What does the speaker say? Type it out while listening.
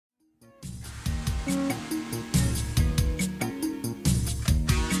Hi,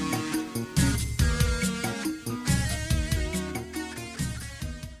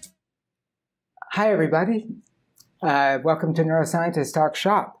 everybody. Welcome to Neuroscientists Talk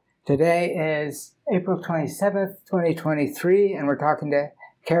Shop. Today is April 27th, 2023, and we're talking to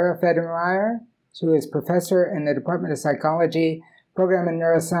Kara Federmeier, who is professor in the Department of Psychology, Program in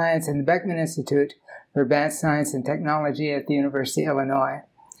Neuroscience, and the Beckman Institute for Advanced Science and Technology at the University of Illinois.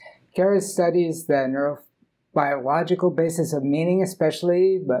 Kara studies the neurobiological basis of meaning,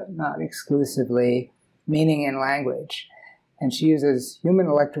 especially, but not exclusively, meaning in language. And she uses human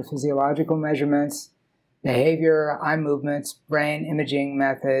electrophysiological measurements, behavior, eye movements, brain imaging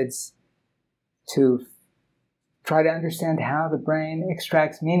methods to try to understand how the brain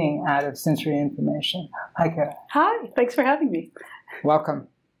extracts meaning out of sensory information. Hi, Kara. Hi, thanks for having me. Welcome.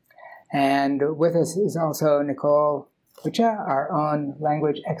 And with us is also Nicole Wicha, our own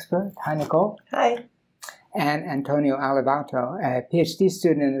language expert. Hi, Nicole. Hi. And Antonio Allevato, a PhD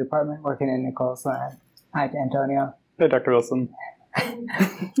student in the department working in Nicole's lab. Hi, Antonio. Hey, Dr. Wilson.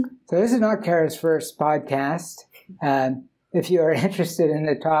 So this is not Kara's first podcast. If you are interested in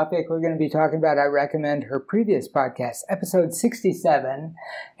the topic we're going to be talking about, I recommend her previous podcast, episode 67,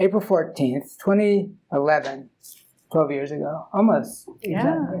 April 14th, 2011, 12 years ago, almost.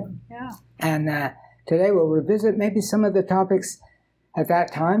 Exactly. Yeah. And today we'll revisit maybe some of the topics at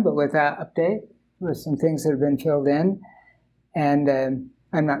that time, but with an update with some things that have been filled in. And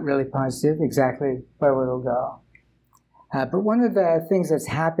I'm not really positive exactly where we'll go. But one of the things that's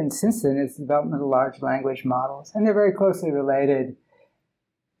happened since then is the development of large language models. And they're very closely related,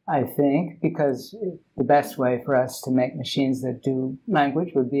 I think, because the best way for us to make machines that do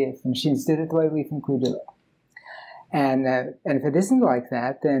language would be if the machines did it the way we think we do it. And if it isn't like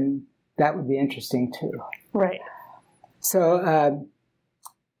that, then that would be interesting too. Right. So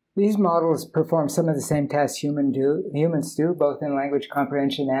these models perform some of the same tasks humans do, both in language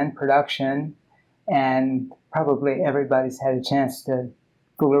comprehension and production. And probably everybody's had a chance to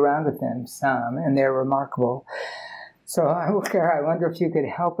fool around with them some, and they're remarkable. So, Kara, I wonder if you could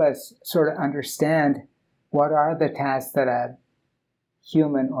help us sort of understand what are the tasks that a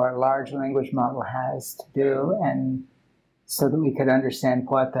human or a large language model has to do, and so that we could understand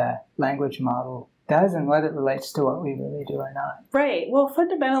what the language model does and whether it relates to what we really do or not. Right. Well,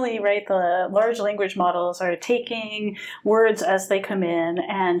 fundamentally, right, the large language models are taking words as they come in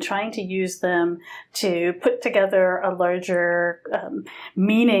and trying to use them to put together a larger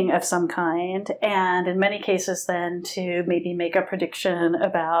meaning of some kind, and in many cases then to maybe make a prediction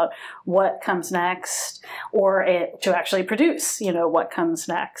about what comes next, or to actually produce, what comes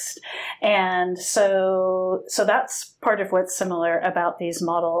next. And so that's part of what's similar about these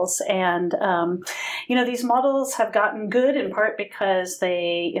models. And these models have gotten good in part because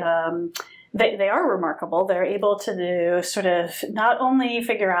they are remarkable. They're able to sort of not only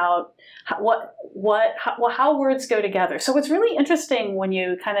figure out how words go together. So what's really interesting when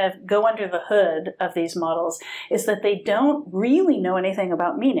you kind of go under the hood of these models is that they don't really know anything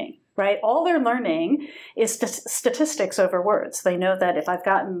about meaning. Right? All they're learning is statistics over words. They know that if I've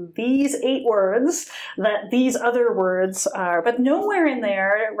gotten these 8 words, that these other words are, but nowhere in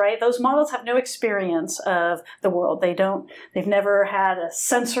there, right? Those models have no experience of the world. They've never had a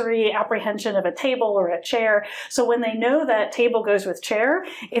sensory apprehension of a table or a chair. So when they know that table goes with chair,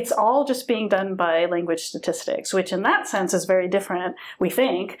 it's all just being done by language statistics, which in that sense is very different, we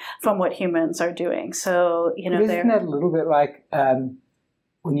think, from what humans are doing. So, isn't that a little bit like,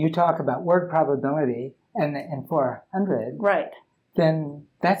 when you talk about word probability and 400, right, then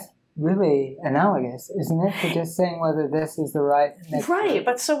that's really analogous, isn't it, to just saying whether this is the right next Right, word?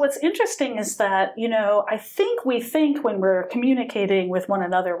 but so what's interesting is that, I think we think when we're communicating with one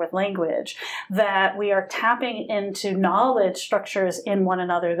another with language that we are tapping into knowledge structures in one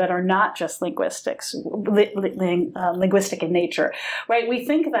another that are not just linguistic in nature, right? We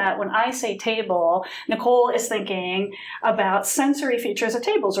think that when I say table, Nicole is thinking about sensory features of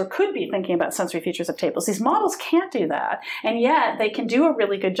tables, or could be thinking about sensory features of tables. These models can't do that, and yet they can do a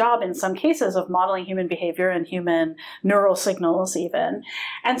really good job in some cases of modeling human behavior and human neural signals even.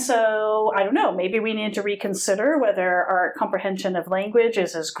 And so, I don't know, maybe we need to reconsider whether our comprehension of language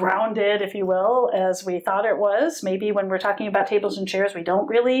is as grounded, if you will, as we thought it was. Maybe when we're talking about tables and chairs, we don't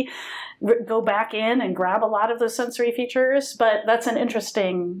really go back in and grab a lot of those sensory features, but that's an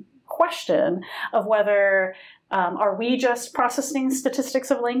interesting question of whether are we just processing statistics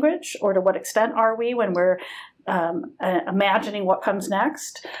of language, or to what extent are we when we're imagining what comes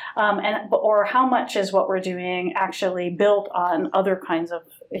next, or how much is what we're doing actually built on other kinds of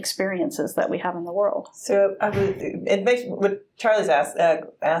experiences that we have in the world. So it makes what Charlie's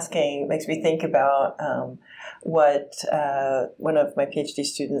asking makes me think about what one of my PhD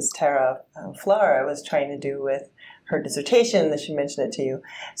students, Kara Federmeier, was trying to do with her dissertation. That she mentioned it to you.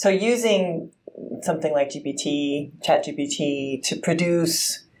 So using something like ChatGPT to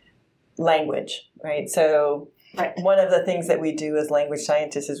produce language, right? So right. One of the things that we do as language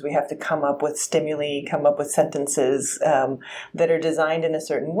scientists is we have to come up with stimuli, come up with sentences that are designed in a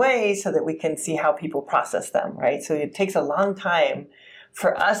certain way so that we can see how people process them, right? So it takes a long time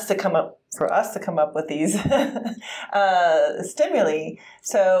for us to come up with these stimuli.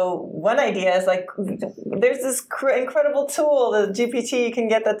 So one idea is like, there's this incredible tool, the GPT, you can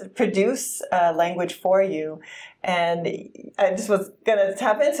get that to produce language for you. And I just was going to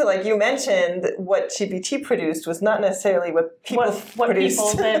tap into, like you mentioned, what GPT produced was not necessarily what people produced.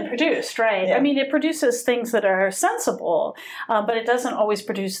 People then produced, right? Yeah. I mean, it produces things that are sensible, but it doesn't always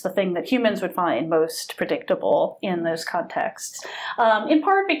produce the thing that humans would find most predictable in those contexts. In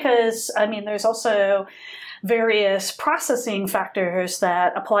part because, I mean, there's also various processing factors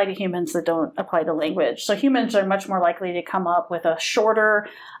that apply to humans that don't apply to language. So humans are much more likely to come up with a shorter,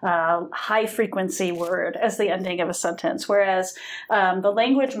 high-frequency word as the ending of a sentence, whereas the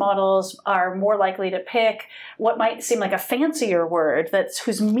language models are more likely to pick what might seem like a fancier word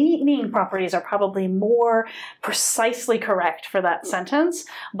whose meaning properties are probably more precisely correct for that sentence,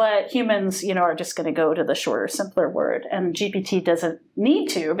 but humans, are just going to go to the shorter, simpler word. And GPT doesn't need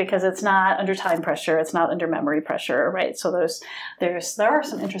to, because it's not under time pressure, it's not under memory pressure, right? So there are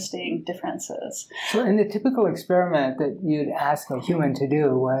some interesting differences. So in the typical experiment that you'd ask a human to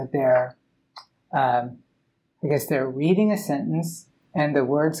do, where they're reading a sentence and the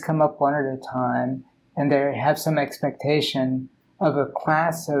words come up one at a time, and they have some expectation of a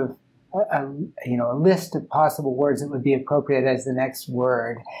class of a list of possible words that would be appropriate as the next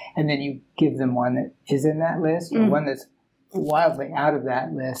word, and then you give them one that is in that list, or one that's wildly out of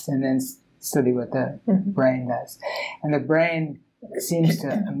that list, and then study what the brain does. And the brain seems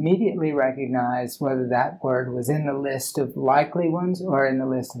to immediately recognize whether that word was in the list of likely ones or in the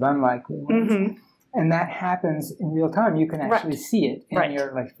list of unlikely ones. And that happens in real time. You can actually see it in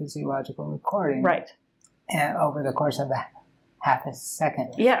your physiological recording and over the course of half a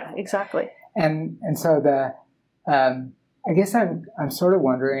second. Yeah, exactly. And so I guess I'm sort of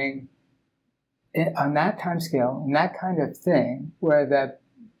wondering, on that time scale, and that kind of thing, where the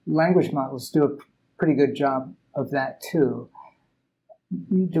language models do a pretty good job of that too,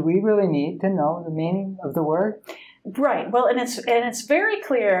 do we really need to know the meaning of the word? Right. Well, and it's very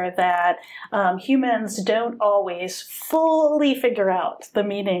clear that humans don't always fully figure out the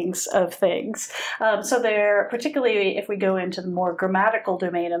meanings of things. So they're, particularly if we go into the more grammatical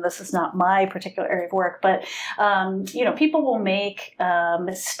domain, and this is not my particular area of work, but people will make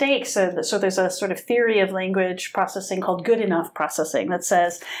mistakes. So there's a sort of theory of language processing called good enough processing that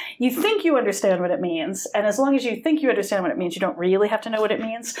says you think you understand what it means, and as long as you think you understand what it means, you don't really have to know what it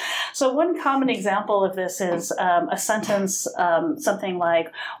means. So one common example of this is a sentence, something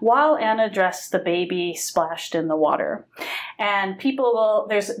like, while Anna dressed, the baby splashed in the water. And people will,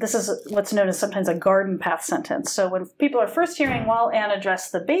 this is what's known as sometimes a garden path sentence. So when people are first hearing while Anna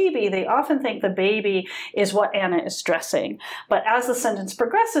dressed the baby, they often think the baby is what Anna is dressing. But as the sentence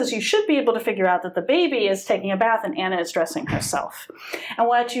progresses, you should be able to figure out that the baby is taking a bath and Anna is dressing herself. And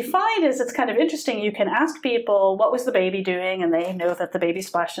what you find is it's kind of interesting. You can ask people, what was the baby doing? And they know that the baby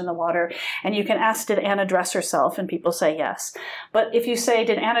splashed in the water. And you can ask, did Anna dress herself? And people say yes. But if you say,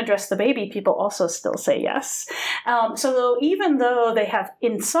 did Anna dress the baby? People also still say yes. So even though they have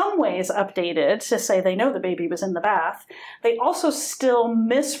in some ways updated to say they know the baby was in the bath, they also still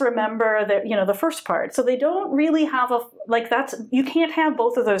misremember the first part. So they don't really have you can't have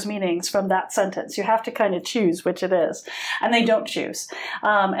both of those meanings from that sentence. You have to kind of choose which it is. And they don't choose.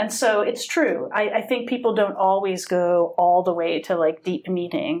 And so it's true. I think people don't always go all the way to deep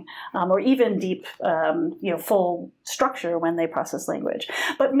meaning or even deep, full structure when they process language.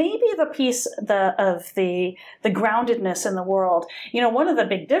 But maybe the piece of the groundedness in the world, one of the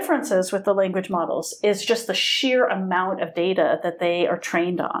big differences with the language models is just the sheer amount of data that they are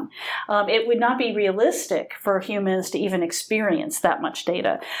trained on. It would not be realistic for humans to even experience that much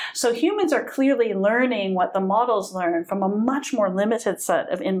data. So humans are clearly learning what the models learn from a much more limited set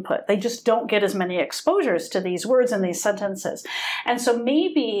of input. They just don't get as many exposures to these words and these sentences. And so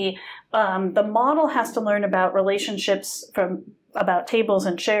maybe the model has to learn about relationships about tables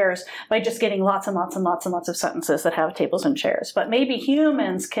and chairs by just getting lots and lots and lots and lots of sentences that have tables and chairs. But maybe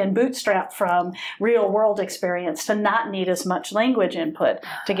humans can bootstrap from real world experience to not need as much language input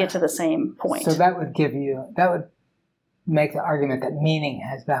to get to the same point. So that would make the argument that meaning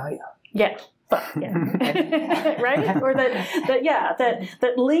has value. Yeah. Right? Or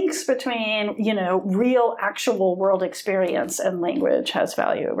that links between, real actual world experience and language has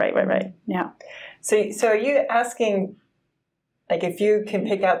value. Right. Yeah. So are you asking, like, if you can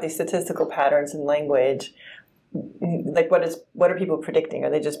pick out these statistical patterns in language, like what are people predicting? Are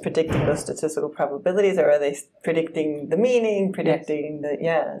they just predicting those statistical probabilities, or are they predicting the meaning, predicting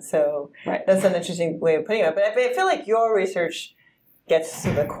so that's an interesting way of putting it. But I feel like your research gets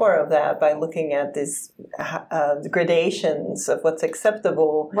to the core of that by looking at these gradations of what's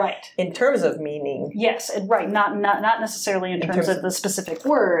acceptable in terms of meaning. Yes, right. Not necessarily in terms of the specific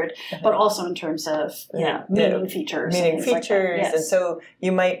word, but also in terms of meaning features. Meaning features. Like and so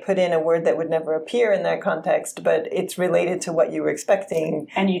you might put in a word that would never appear in that context, but it's related to what you were expecting.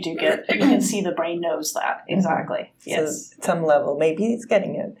 And you can see the brain knows that. Exactly. Yes. So at some level, maybe it's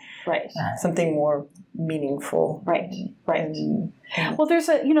getting it. Right. Something more meaningful. Right. Well, there's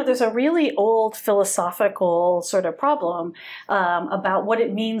a really old philosophical sort of problem about what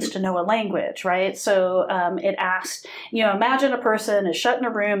it means to know a language, right? So it asks, imagine a person is shut in a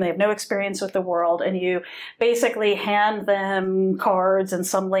room, they have no experience with the world, and you basically hand them cards in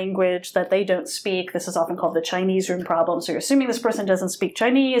some language that they don't speak. This is often called the Chinese room problem. So you're assuming this person doesn't speak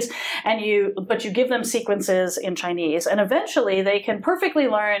Chinese, but you give them sequences in Chinese, and eventually they can perfectly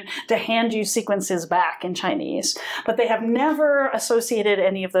learn to hand you sequences back in Chinese, but they have never associated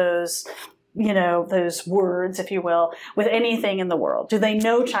any of those, those words, if you will, with anything in the world. Do they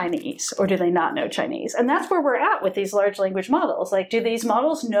know Chinese or do they not know Chinese? And that's where we're at with these large language models. Like, do these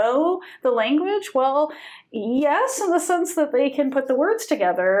models know the language? Well, yes, in the sense that they can put the words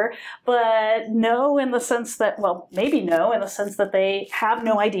together, but no in the sense that, maybe no in the sense that they have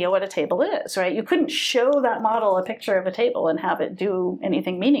no idea what a table is, right? You couldn't show that model a picture of a table and have it do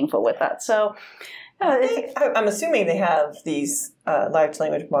anything meaningful with that. So I'm assuming they have these large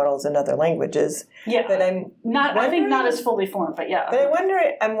language models in other languages. Yeah, but I think not as fully formed, but yeah. But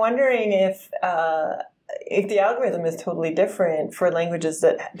I'm wondering if the algorithm is totally different for languages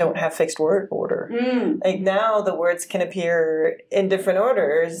that don't have fixed word order. Like now, the words can appear in different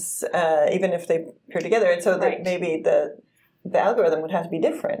orders, even if they appear together, and so that maybe the algorithm would have to be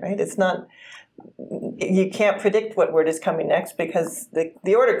different, right? It's not. You can't predict what word is coming next because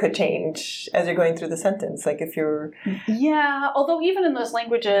the order could change as you're going through the sentence. Like if you're... Yeah, although even in those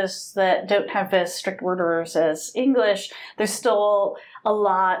languages that don't have as strict word orders as English, there's still a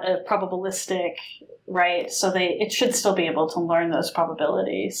lot of probabilistic, right? So it should still be able to learn those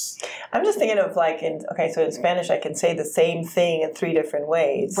probabilities. I'm just thinking of so in Spanish I can say the same thing in 3 different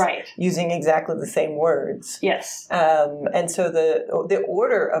ways. Right. Using exactly the same words. Yes. And so the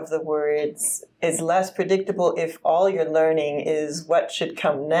order of the words is less predictable if all you're learning is what should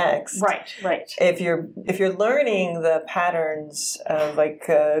come next. Right. If you're learning the patterns of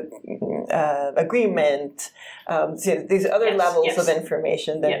agreement, these other levels of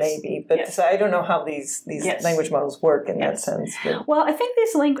information, then maybe. But so I don't know how these language models work in that sense. But. Well, I think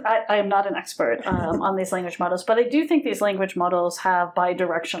I am not an expert on these language models, but I do think these language models have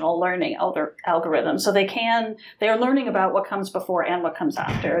bidirectional learning algorithms. So they are learning about what comes before and what comes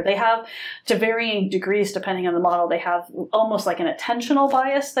after. They have, to varying degrees depending on the model, they have almost like an attentional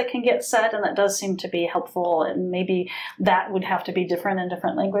bias that can get set, and that does seem to be helpful, and maybe that would have to be different in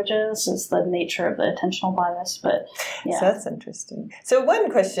different languages, is the nature of the attentional bias. But so that's interesting. So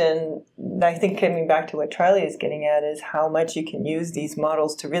one question, I think coming back to what Charlie is getting at, is how much you can use these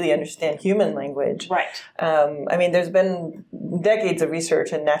models to really understand human language. Right. There's been decades of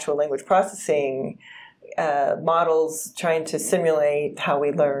research in natural language processing, models trying to simulate how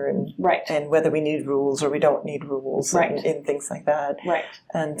we learn, and whether we need rules or we don't need rules, and things like that. Right.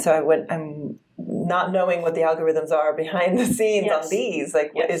 And so I'm not knowing what the algorithms are behind the scenes on these.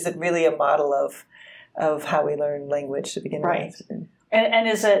 Is it really a model of how we learn language to begin with?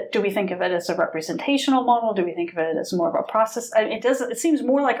 And do we think of it as a representational model? Do we think of it as more of a process? It seems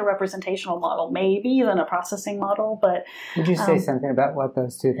more like a representational model maybe than a processing model, but... Would you say something about what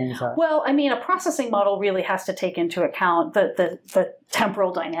those two things are? Well, a processing model really has to take into account the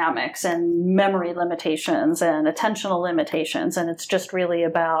temporal dynamics and memory limitations and attentional limitations, and it's just really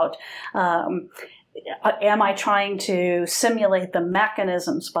about... am I trying to simulate the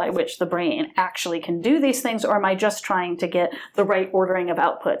mechanisms by which the brain actually can do these things, or am I just trying to get the right ordering of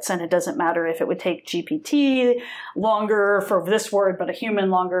outputs? And it doesn't matter if it would take GPT longer for this word, but a human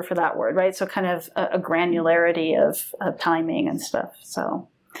longer for that word, right? So kind of a granularity of timing and stuff. So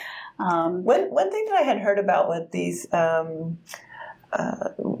one thing that I had heard about with these,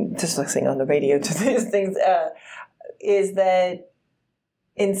 just listening on the radio to these things, is that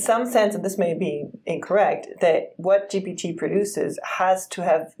in some sense, and this may be incorrect, that what GPT produces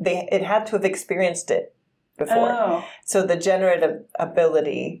it had to have experienced it before. Oh. So the generative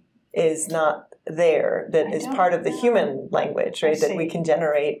ability is not there, that is part of the human language, right? That we can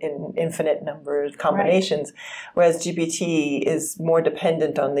generate in infinite numbers, combinations, whereas GPT is more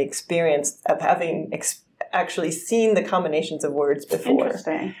dependent on the experience of having actually seen the combinations of words before.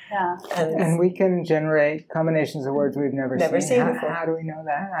 Interesting, yeah. And we can generate combinations of words we've never seen before. How do we know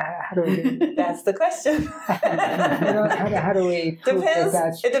that? How do we? That's the question. How do we?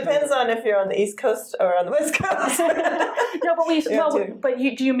 It depends on if you're on the East Coast or on the West Coast. No, but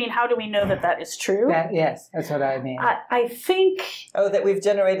do you mean how do we know that that is true? Yes, that's what I mean. I think. Oh, that we've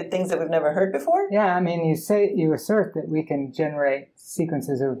generated things that we've never heard before? Yeah, I mean, you assert that we can generate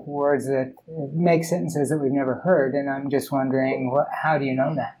sequences of words that make sentences that we've never heard, and I'm just wondering, how do you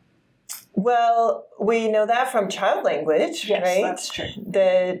know that? Well, we know that from child language, yes, right? That's true.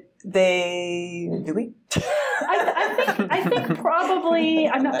 That do we? I think probably,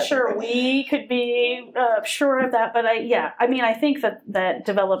 I'm not sure we could be sure of that, but I think that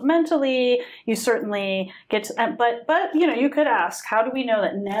developmentally you certainly get to, but you could ask, how do we know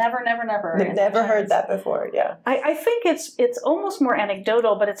that never? We've never heard that before, yeah. I think it's almost more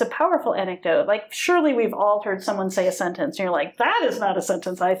anecdotal, but it's a powerful anecdote. Like, surely we've all heard someone say a sentence, and you're like, that is not a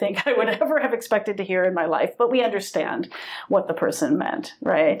sentence I think I would ever have expected to hear in my life, but we understand what the person meant,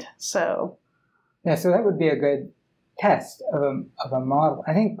 right? So... Yeah, so that would be a good test of a model.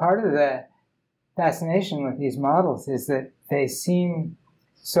 I think part of the fascination with these models is that they seem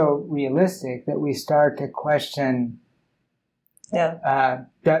so realistic that we start to question,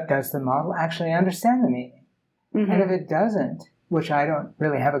 does the model actually understand the meaning? Mm-hmm. And if it doesn't, which I don't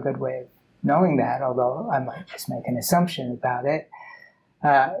really have a good way of knowing that, although I might just make an assumption about it,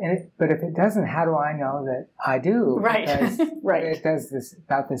 but if it doesn't, how do I know that I do? Right, because right. It does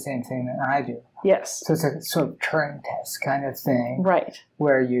about the same thing that I do. Yes. So it's a sort of Turing test kind of thing, right?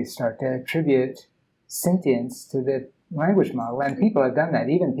 Where you start to attribute sentience to the language model, and people have done that.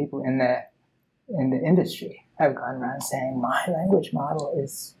 Even people in the industry have gone around saying, "My language model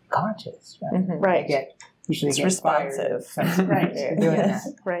is conscious." Right. Mm-hmm. Right. It's responsive. Right. Yes.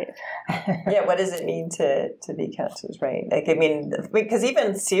 Right. Yeah, what does it mean to be conscious, right? Like, I mean, because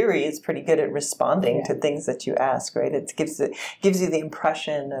even Siri is pretty good at responding to things that you ask, right? It gives you the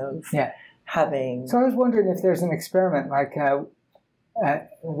impression of having... So I was wondering if there's an experiment, like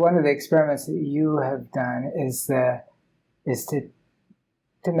one of the experiments that you have done is to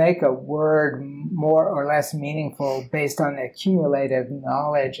make a word more or less meaningful based on the cumulative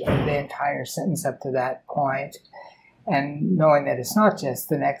knowledge of the entire sentence up to that point, and knowing that it's not just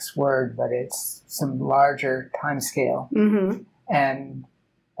the next word, but it's some larger time scale. Mm-hmm. And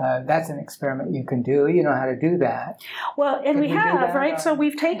that's an experiment you can do. You know how to do that. Well, and we have, right? So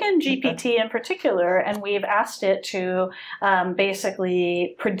we've taken GPT in particular, and we've asked it to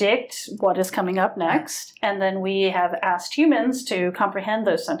basically predict what is coming up next. And then we have asked humans to comprehend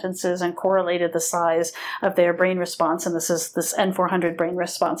those sentences and correlated the size of their brain response. And this is this N400 brain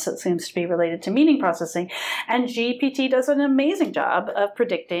response that seems to be related to meaning processing. And GPT does an amazing job of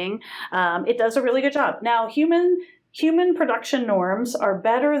predicting. It does a really good job. Now, human production norms are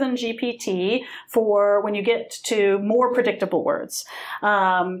better than GPT for when you get to more predictable words.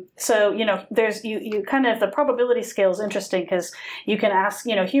 So, there's, you kind of, the probability scale is interesting because you can ask,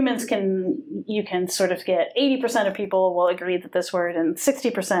 you can sort of get 80% of people will agree that this word, and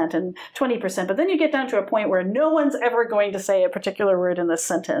 60% and 20%, but then you get down to a point where no one's ever going to say a particular word in this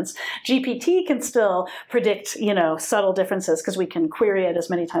sentence. GPT can still predict, subtle differences because we can query it as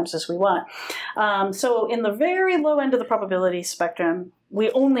many times as we want. So in the very low end of the probability spectrum, we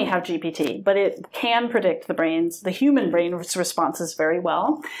only have GPT, but it can predict the human brain's responses very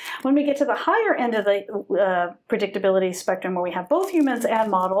well. When we get to the higher end of the predictability spectrum, where we have both humans and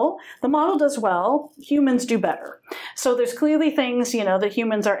model, the model does well, humans do better. So there's clearly things, that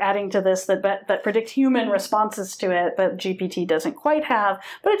humans are adding to this that predict human responses to it, but GPT doesn't quite have,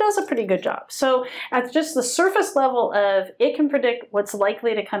 but it does a pretty good job. So at just the surface level of, it can predict what's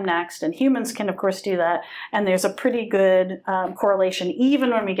likely to come next, and humans can, of course, do that, and there's a pretty good correlation,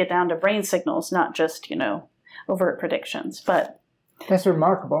 even when we get down to brain signals, not just, overt predictions. But that's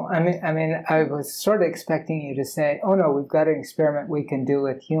remarkable. I mean, I was sort of expecting you to say, oh no, we've got an experiment we can do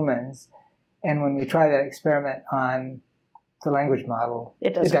with humans, and when we try that experiment on the language model,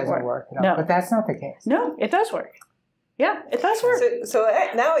 it doesn't work. No. But that's not the case. No, it does work. Yeah, it does work. So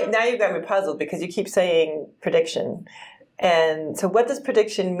now you've got me puzzled, because you keep saying prediction. And so what does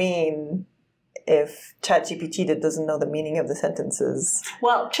prediction mean if ChatGPT doesn't know the meaning of the sentences?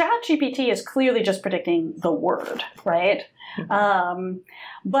 Well, ChatGPT is clearly just predicting the word, right?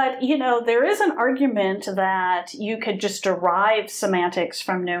 But, you know, there is an argument that you could just derive semantics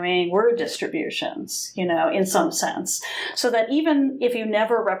from knowing word distributions, you know, in some sense. So that even if you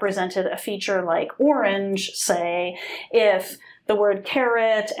never represented a feature like orange, say, if the word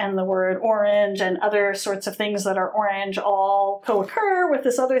carrot and the word orange and other sorts of things that are orange all co-occur with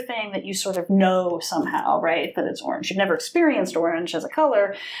this other thing that you sort of know somehow, right, that it's orange. You've never experienced orange as a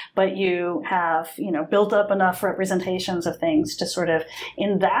color, but you have, you know, built up enough representations of things to sort of,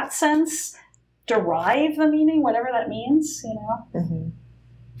 in that sense, derive the meaning, whatever that means, you know? Mm-hmm.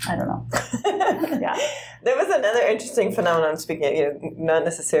 I don't know. Yeah. There was another interesting phenomenon, speaking, you know, not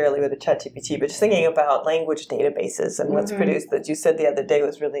necessarily with the ChatGPT, but just thinking about language databases and what's produced that you said the other day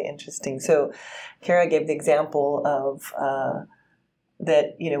was really interesting. So Kara gave the example of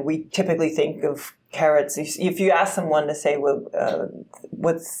that, you know, we typically think of carrots. If you ask someone to say, well,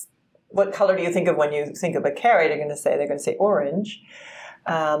 what color do you think of when you think of a carrot, they're going to say orange.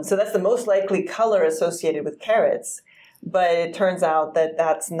 So that's the most likely color associated with carrots. But it turns out that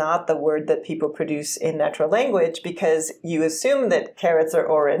that's not the word that people produce in natural language, because you assume that carrots are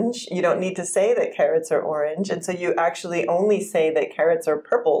orange. You don't need to say that carrots are orange. And so you actually only say that carrots are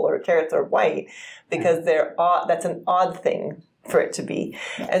purple or carrots are white, because they're odd. That's an odd thing for it to be.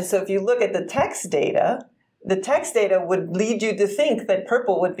 And so if you look at the text data would lead you to think that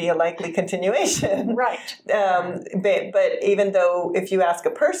purple would be a likely continuation. Right. But even though if you ask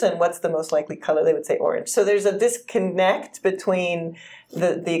a person what's the most likely color, they would say orange. So there's a disconnect between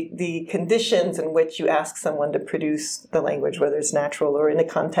the conditions in which you ask someone to produce the language, whether it's natural or in a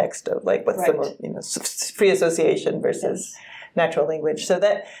context of like what's the most, you know, free association versus natural language. So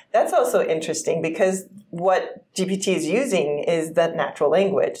that's also interesting, because what GPT is using is that natural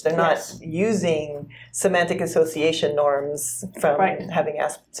language. They're not using semantic association norms from having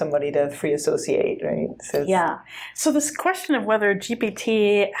asked somebody to free associate, right? So So this question of whether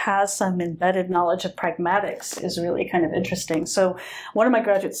GPT has some embedded knowledge of pragmatics is really kind of interesting. So one of my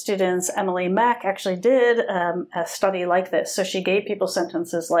graduate students, Emily Mack, actually did a study like this. So she gave people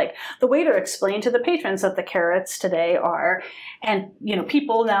sentences like, the waiter explained to the patrons that the carrots today are, and, you know,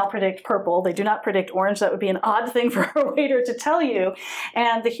 people now predict purple. They do not predict orange. That would be an odd thing for a waiter to tell you.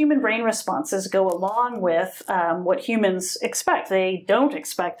 And the human brain responses go along with what humans expect. They don't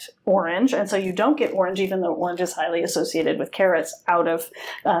expect orange, and so you don't get orange, even though orange is highly associated with carrots out of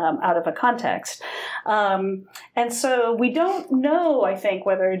a context. And so we don't know, I think,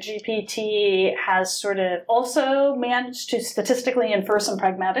 whether GPT has sort of also managed to statistically infer some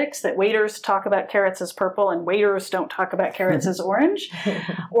pragmatics, that waiters talk about carrots as purple and waiters don't talk about carrots as orange,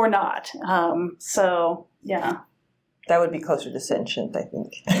 or not. So, yeah. That would be closer to sentient, I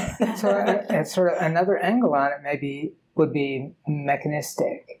think. So sort of another angle on it would be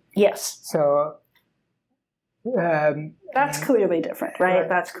mechanistic. Yes. So that's clearly different, right?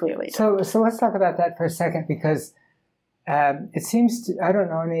 That's clearly different. So let's talk about that for a second, because it seems I don't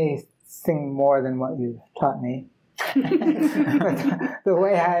know anything more than what you've taught me. But the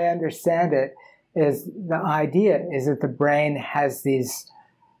way I understand it is the idea is that the brain has these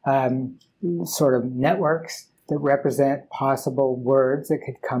sort of networks that represent possible words that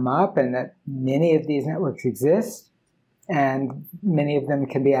could come up, and that many of these networks exist, and many of them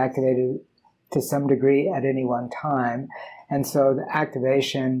can be activated to some degree at any one time. And so the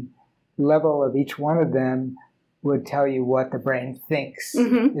activation level of each one of them would tell you what the brain thinks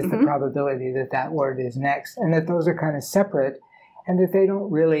is the probability that that word is next, and that those are kind of separate, and that they don't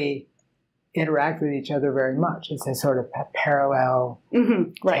really interact with each other very much. It's a sort of parallel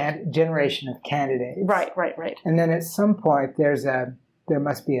generation of candidates. Right. And then at some point, there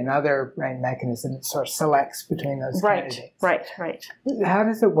must be another brain mechanism that sort of selects between those candidates. Right. How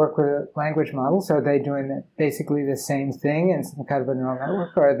does it work with a language model? So are they doing basically the same thing in some kind of a neural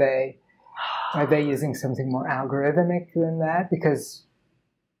network, or are they using something more algorithmic than that? Because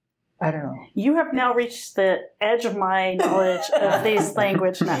I don't know. You have now reached the edge of my knowledge of these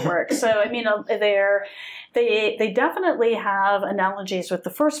language networks. So, I mean, they definitely have analogies with the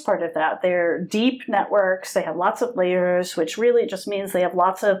first part of that. They're deep networks. They have lots of layers, which really just means they have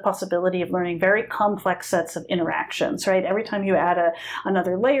lots of possibility of learning very complex sets of interactions, right? Every time you add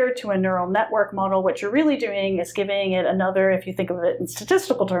another layer to a neural network model, what you're really doing is giving it another, if you think of it in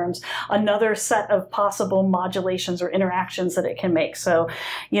statistical terms, another set of possible modulations or interactions that it can make. So,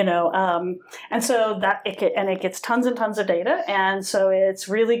 you know, and so it gets tons and tons of data, and so it's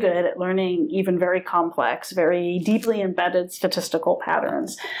really good at learning even very complex, very deeply embedded statistical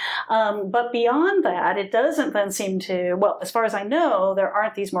patterns. But beyond that, it doesn't then seem to, well, as far as I know, there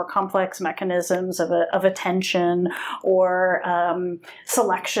aren't these more complex mechanisms of attention or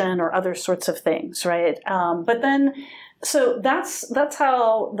selection or other sorts of things, right? But then So that's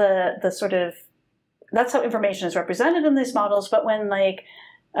how the sort of, that's how information is represented in these models. But when like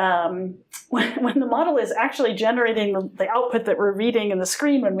when the model is actually generating the output that we're reading in the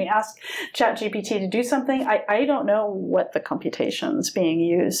screen when we ask ChatGPT to do something, I don't know what the computation's being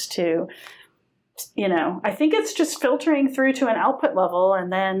used to, you know. I think it's just filtering through to an output level,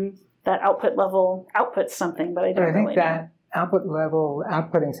 and then that output level outputs something, but I don't really know. I think that output level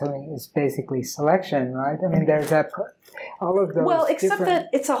outputting something is basically selection, right? I mean, there's that, all of those. Well, except that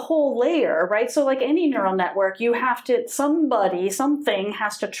it's a whole layer, right? So like any neural network, you have to, something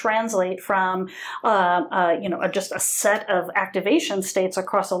has to translate from, you know, just a set of activation states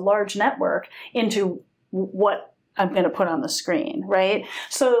across a large network into what I'm going to put on the screen, right?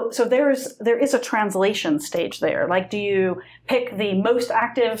 So there is a translation stage there. Like, do you pick the most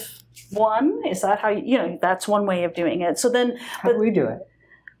active one? Is that how you know? That's one way of doing it. So then, how do we do it?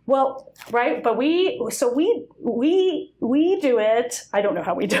 Well, right, but we do it. I don't know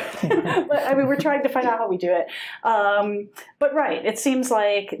how we do it, but I mean, we're trying to find out how we do it. But right, it seems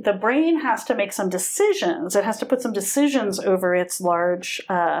like the brain has to make some decisions. It has to put some decisions over its large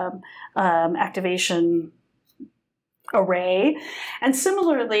activation array, and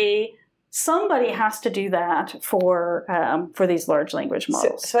similarly, somebody has to do that for these large language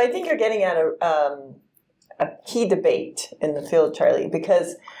models. So I think you're getting at a key debate in the field, Charlie,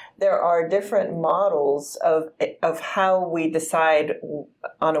 because there are different models of how we decide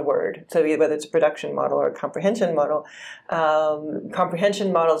on a word. So whether it's a production model or a comprehension model.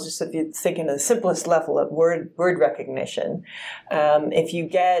 Comprehension models, just if you think in the simplest level of word recognition, if you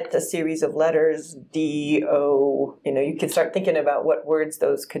get a series of letters, D, O, you know, you can start thinking about what words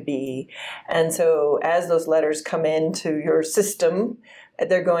those could be. And so as those letters come into your system,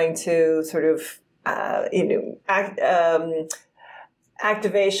 they're going to sort of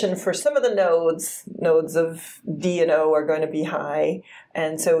activation for some of the nodes of D and O are going to be high.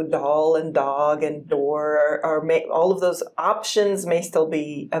 And so doll and dog and door all of those options may still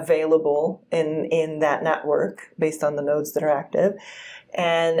be available in that network based on the nodes that are active.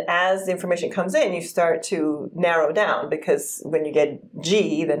 And as the information comes in, you start to narrow down, because when you get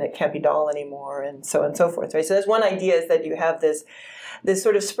G, then it can't be doll anymore, and so on and so forth, right? So there's one idea is that you have this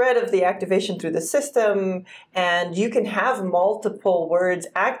sort of spread of the activation through the system, and you can have multiple words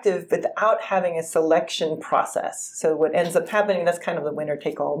active without having a selection process. So what ends up happening, that's kind of the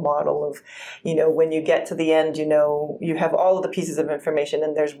winner-take-all model of, you know, when you get to the end, you know, you have all of the pieces of information,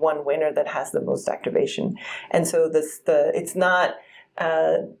 and there's one winner that has the most activation. And so it's not...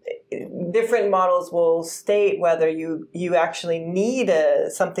 different models will state whether you actually need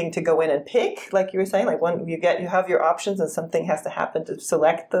something to go in and pick, like you were saying, like when you have your options and something has to happen to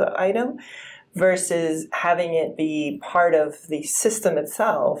select the item, versus having it be part of the system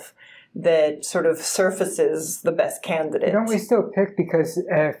itself that sort of surfaces the best candidate. Don't we still pick, because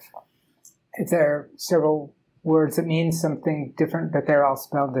if there are several words that mean something different but they're all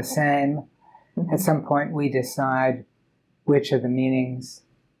spelled the same, at some point we decide which of the meanings.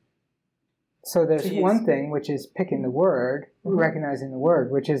 So there's one thing, which is picking the word, recognizing the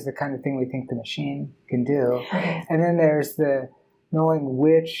word, which is the kind of thing we think the machine can do. And then there's the knowing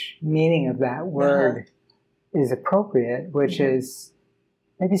which meaning of that word is appropriate, which is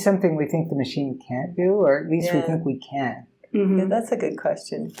maybe something we think the machine can't do, or at least we think we can. Yeah, that's a good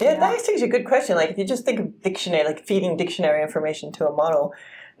question. Yeah, that actually is a good question. Like if you just think of dictionary, like feeding dictionary information to a model,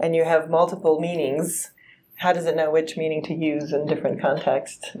 and you have multiple meanings, how does it know which meaning to use in different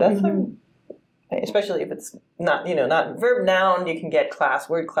contexts? That's especially if it's not, you know, not verb noun. You can get class,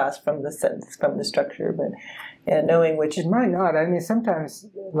 word class from the sentence, from the structure, but knowing which. It might not. I mean, sometimes,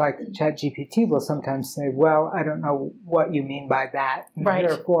 like ChatGPT will sometimes say, "Well, I don't know what you mean by that. Right.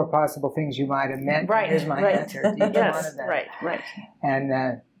 There are 4 possible things you might have meant. Right. Here's my answer to each one of them." Right.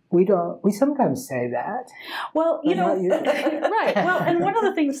 And we sometimes say that. Well, you know, right. Well, and one of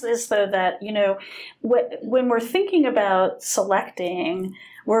the things is, though, that, you know, when we're thinking about selecting,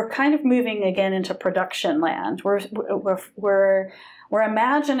 we're kind of moving again into production land. We're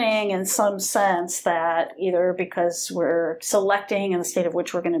imagining in some sense that either because we're selecting in the state of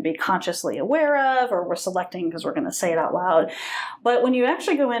which we're going to be consciously aware of, or we're selecting because we're going to say it out loud. But when you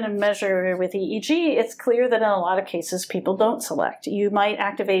actually go in and measure with EEG, it's clear that in a lot of cases people don't select. You might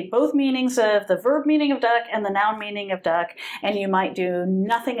activate both meanings of the verb meaning of duck and the noun meaning of duck, and you might do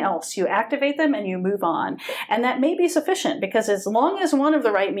nothing else. You activate them and you move on. And that may be sufficient, because as long as one of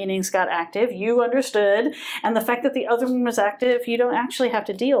the right meanings got active, you understood, and the fact that the other one was active, you don't actually have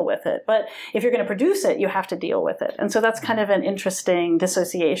to deal with it. But if you're going to produce it, you have to deal with it. And so that's kind of an interesting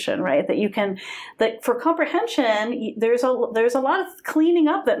dissociation, right? That for comprehension, there's a lot of cleaning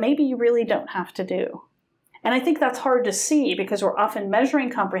up that maybe you really don't have to do. And I think that's hard to see because we're often measuring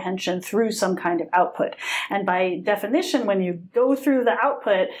comprehension through some kind of output. And by definition, when you go through the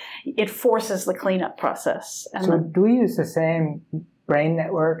output, it forces the cleanup process. And so do we use the same brain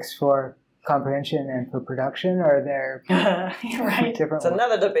networks for comprehension and for production, or are there right. different It's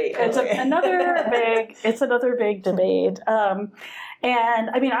another debate. It's another big debate. And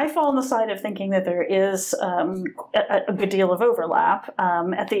I mean, I fall on the side of thinking that there is a good deal of overlap,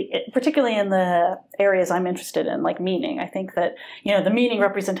 particularly in the areas I'm interested in, like meaning. I think that, you know, the meaning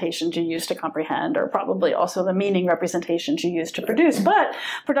representations you use to comprehend are probably also the meaning representations you use to produce. But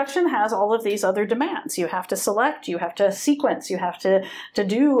production has all of these other demands. You have to select, you have to sequence, you have to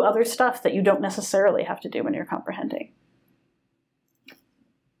do other stuff that you don't necessarily have to do when you're comprehending.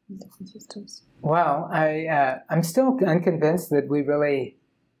 Different systems. Well, I'm still unconvinced that we really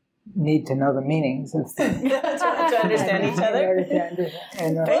need to know the meanings of things. to understand each other.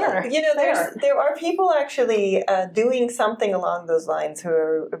 Well, you know, there are people actually doing something along those lines who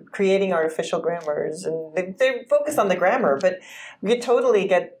are creating artificial grammars, and they focus on the grammar, but we could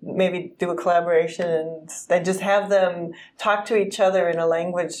totally maybe do a collaboration and just have them talk to each other in a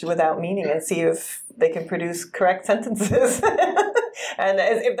language without meaning and see if they can produce correct sentences. And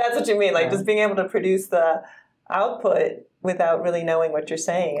if that's what you mean, like just being able to produce the output without really knowing what you're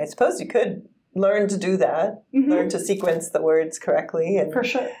saying. I suppose you could learn to do that, learn to sequence the words correctly. And, for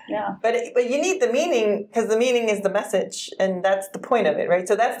sure, yeah. But you need the meaning, because the meaning is the message, and that's the point of it, right?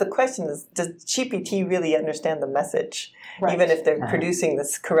 So that's the question, is does GPT really understand the message, even if they're producing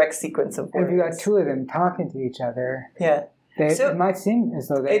this correct sequence of words? If you got two of them talking to each other, it might seem as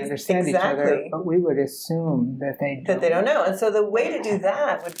though they understand each other, but we would assume that they don't know. And so the way to do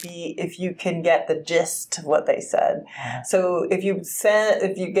that would be if you can get the gist of what they said. So if you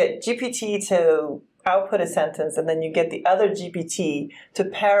get GPT to output a sentence and then you get the other GPT to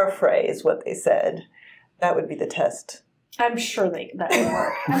paraphrase what they said, that would be the test. I'm sure that would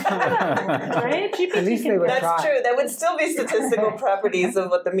work. Right? GPT At least they would try. That's true. That would still be statistical properties of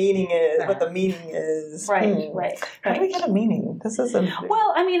what the meaning is. Right. How do we get a meaning? This is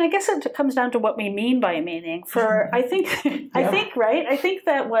well, I mean, I guess it comes down to what we mean by meaning. I think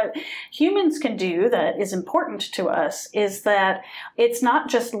that what humans can do that is important to us is that it's not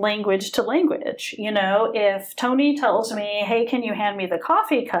just language to language. You know, if Tony tells me, "Hey, can you hand me the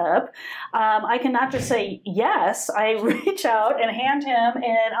coffee cup?" I cannot just say yes. I reach out and hand him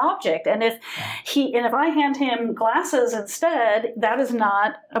an object, and if I hand him glasses instead, that is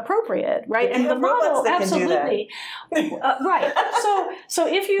not appropriate, right? And the model absolutely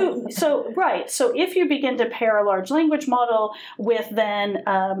right. So if you begin to pair a large language model with then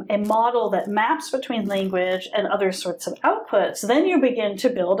a model that maps between language and other sorts of outputs, then you begin to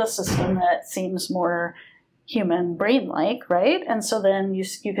build a system that seems more human brain-like, right? And so then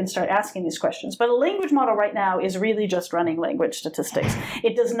you can start asking these questions. But a language model right now is really just running language statistics.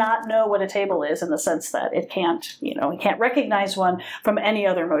 It does not know what a table is in the sense that it can't recognize one from any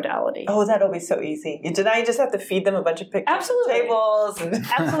other modality. Oh, that'll be so easy. You just have to feed them a bunch of pictures of tables.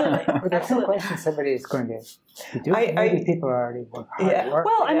 Absolutely. But that's a question somebody is going to be doing. Maybe people are already hard work.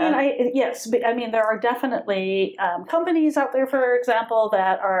 Well, I mean, there are definitely companies out there, for example,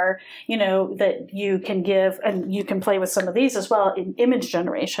 that are, that you can give, and you can play with some of these as well in image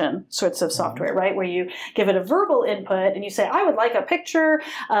generation sorts of software, right? Where you give it a verbal input and you say, I would like a picture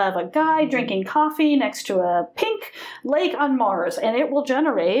of a guy drinking coffee next to a pink lake on Mars, and it will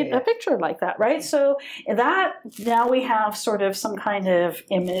generate a picture like that, right? So that now we have sort of some kind of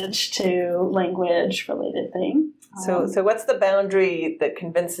image to language related thing. So what's the boundary that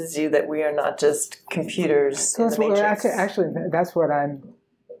convinces you that we are not just computers? So actually, that's what I'm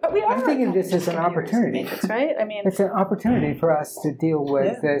thinking. This is an opportunity, right? I mean, it's an opportunity for us to deal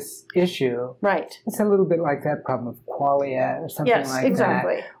with this issue. Right. It's a little bit like that problem of qualia or something like that,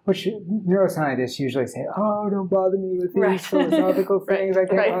 which neuroscientists usually say, "Oh, don't bother me with these philosophical things. I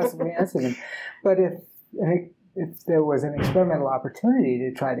can't possibly answer them." But if there was an experimental opportunity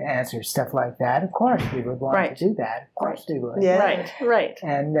to try to answer stuff like that, of course we would want to do that. Of course we would. Yeah. Right.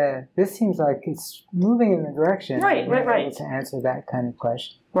 And this seems like it's moving in the direction of being able to answer that kind of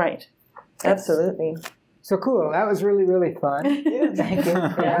question. Right. Absolutely. So cool. That was really, really fun. Thank you,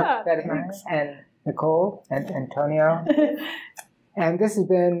 Kara Federmeier and Nicole and Antonio. And this has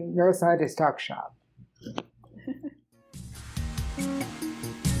been Neuroscientists Talk Shop.